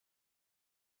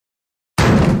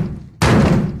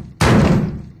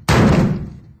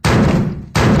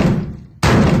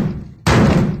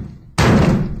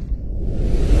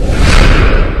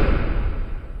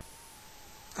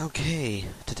Okay,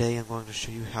 today I'm going to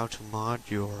show you how to mod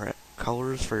your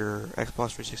colors for your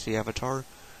Xbox 360 avatar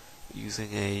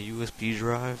using a USB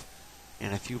drive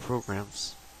and a few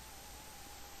programs.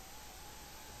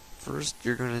 First,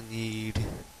 you're going to need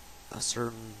a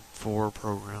certain 4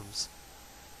 programs.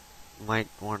 You might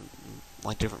want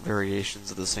like different variations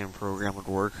of the same program would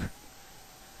work,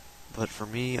 but for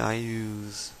me I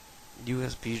use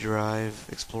USB drive,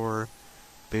 Explorer,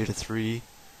 Beta 3,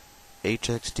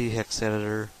 HXD hex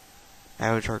editor,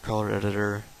 avatar color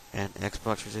editor, and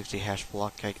Xbox 360 hash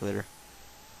block calculator.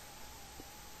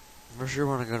 First, you're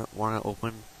want to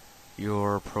open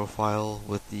your profile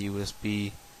with the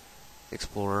USB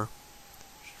Explorer.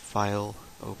 File,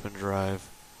 open drive.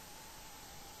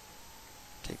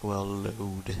 Take a while to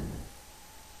load.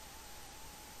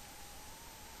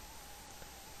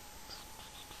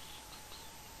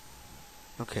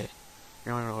 Okay,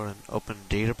 you're going to open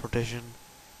data partition,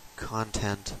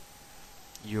 content,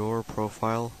 your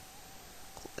profile,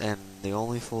 and the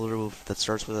only folder that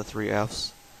starts with the 3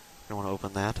 F's. You want to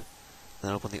open that.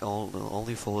 Then open the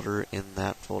only folder in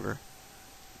that folder.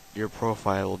 Your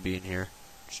profile will be in here.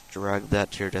 Just drag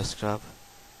that to your desktop.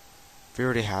 If you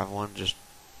already have one, just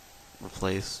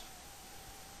replace.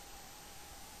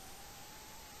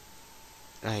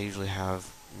 I usually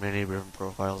have many different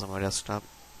profiles on my desktop.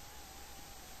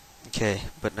 Okay,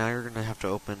 but now you're going to have to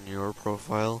open your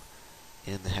profile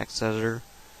in the hex editor.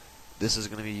 This is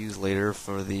going to be used later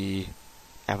for the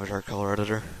avatar color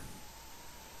editor.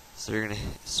 So you're going to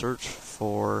search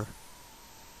for,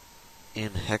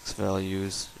 in hex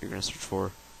values, you're going to search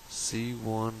for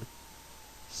C1,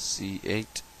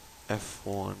 C8,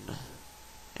 F1,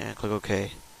 and click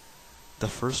OK. The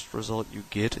first result you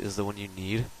get is the one you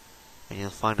need, and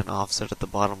you'll find an offset at the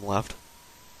bottom left.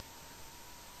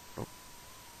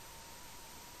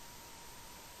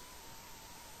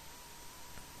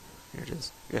 Here it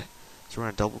is. Okay. So we're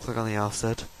gonna double click on the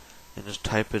offset and just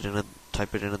type it in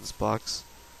this box.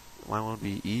 Mine will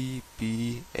be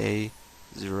EBA0.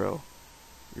 You're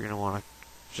gonna want to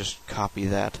just copy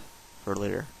that for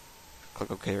later. Click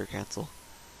OK or cancel.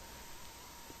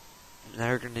 Now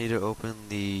you're gonna need to open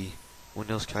the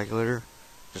Windows calculator.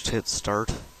 Just hit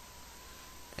start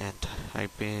and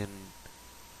type in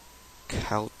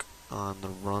calc on the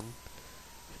run.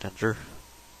 Hit enter.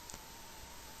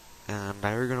 And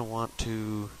now you're going to want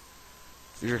to,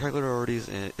 if your calculator already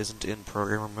isn't in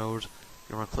programmer mode,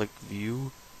 you're going to click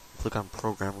view, click on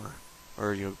programmer,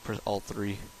 or you press Alt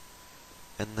 3,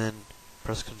 and then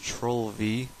press Control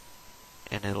V,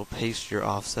 and it'll paste your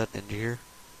offset into here.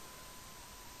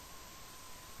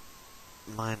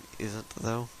 Mine isn't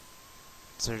though,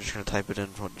 so you're just going to type it in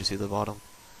from what you see at the bottom.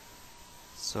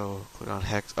 So click on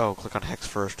hex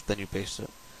first, then you paste it.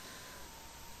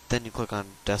 Then you click on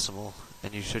decimal,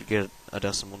 and you should get a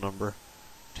decimal number.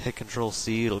 Hit Control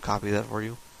C, it'll copy that for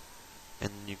you,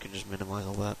 and you can just minimize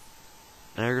all that.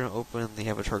 Now you're going to open the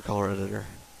avatar color editor.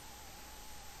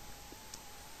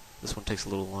 This one takes a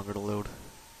little longer to load.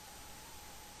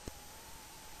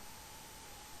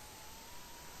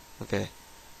 Okay,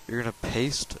 you're going to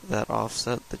paste that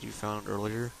offset that you found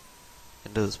earlier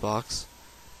into this box.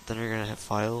 Then you're going to hit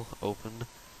File, Open,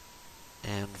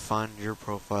 and find your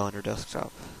profile on your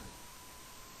desktop.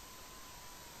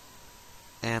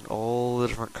 And all the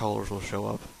different colors will show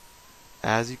up.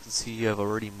 As you can see, I've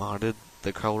already modded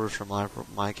the colors from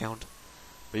my account,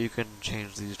 but you can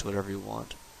change these to whatever you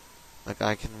want. Like,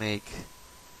 I can make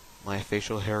my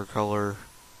facial hair color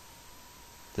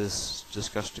this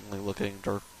disgustingly looking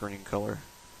dark green color.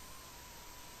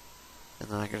 And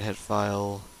then I can hit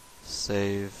File,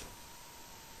 Save,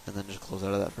 and then just close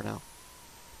out of that for now.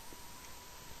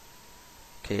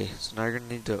 Okay, so now you're going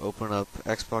to need to open up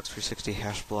Xbox 360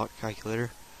 hash block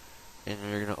calculator, and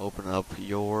you're going to open up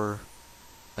your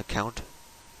account.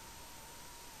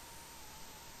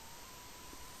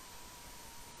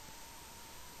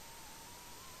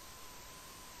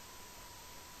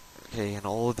 Okay, and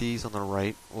all of these on the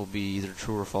right will be either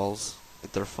true or false.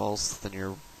 If they're false, then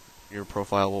your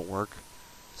profile won't work.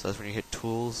 So that's when you hit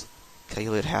Tools,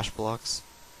 Calculate Hash Blocks,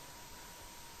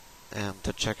 and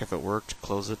to check if it worked,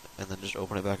 close it, and then just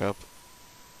open it back up.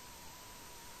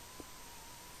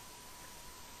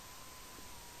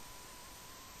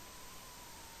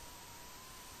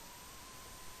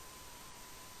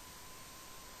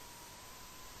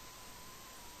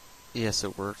 Yes,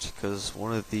 it worked, because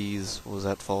one of these was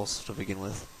at false to begin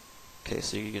with. Okay,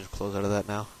 so you can close out of that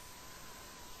now.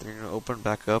 Then you're going to open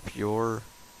back up your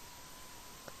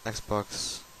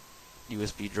Xbox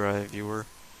USB drive viewer,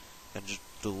 and just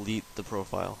delete the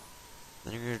profile.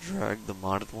 Then you're going to drag the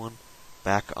modded one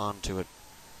back onto it.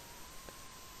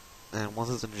 And once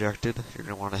it's injected, you're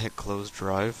going to want to hit close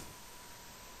drive.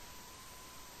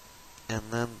 And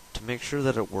then to make sure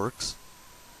that it works,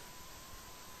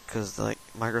 because like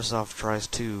Microsoft tries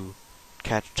to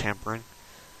catch tampering,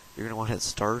 you're going to want to hit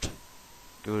start,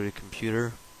 go to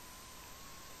computer,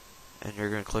 and you're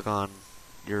going to click on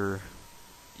your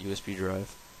USB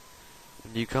drive.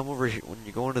 When you come over here, when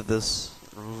you go into this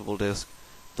removable disk,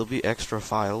 there'll be extra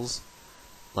files,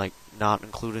 like not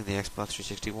including the Xbox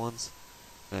 360 ones.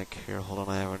 Like here, hold on,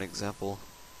 I have an example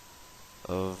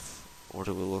of what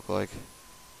it will look like.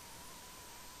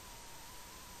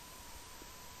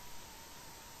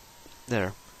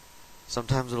 There.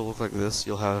 Sometimes it'll look like this.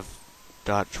 You'll have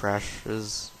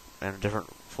 .trashes and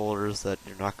different folders that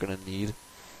you're not going to need.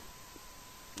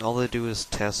 All they do is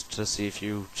test to see if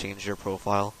you change your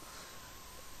profile.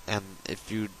 And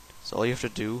so all you have to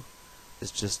do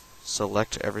is just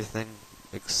select everything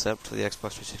except the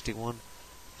Xbox 360 one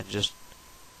and just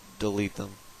delete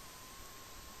them.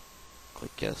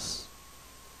 Click yes.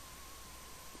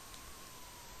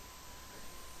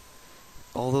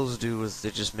 All those do is they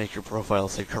just make your profile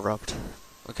say corrupt.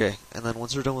 Okay, and then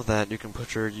once you're done with that, you can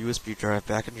put your USB drive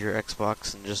back into your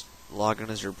Xbox and just log in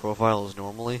as your profile as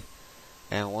normally.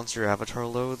 And once your avatar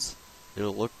loads,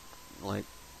 it'll look like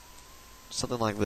something like this.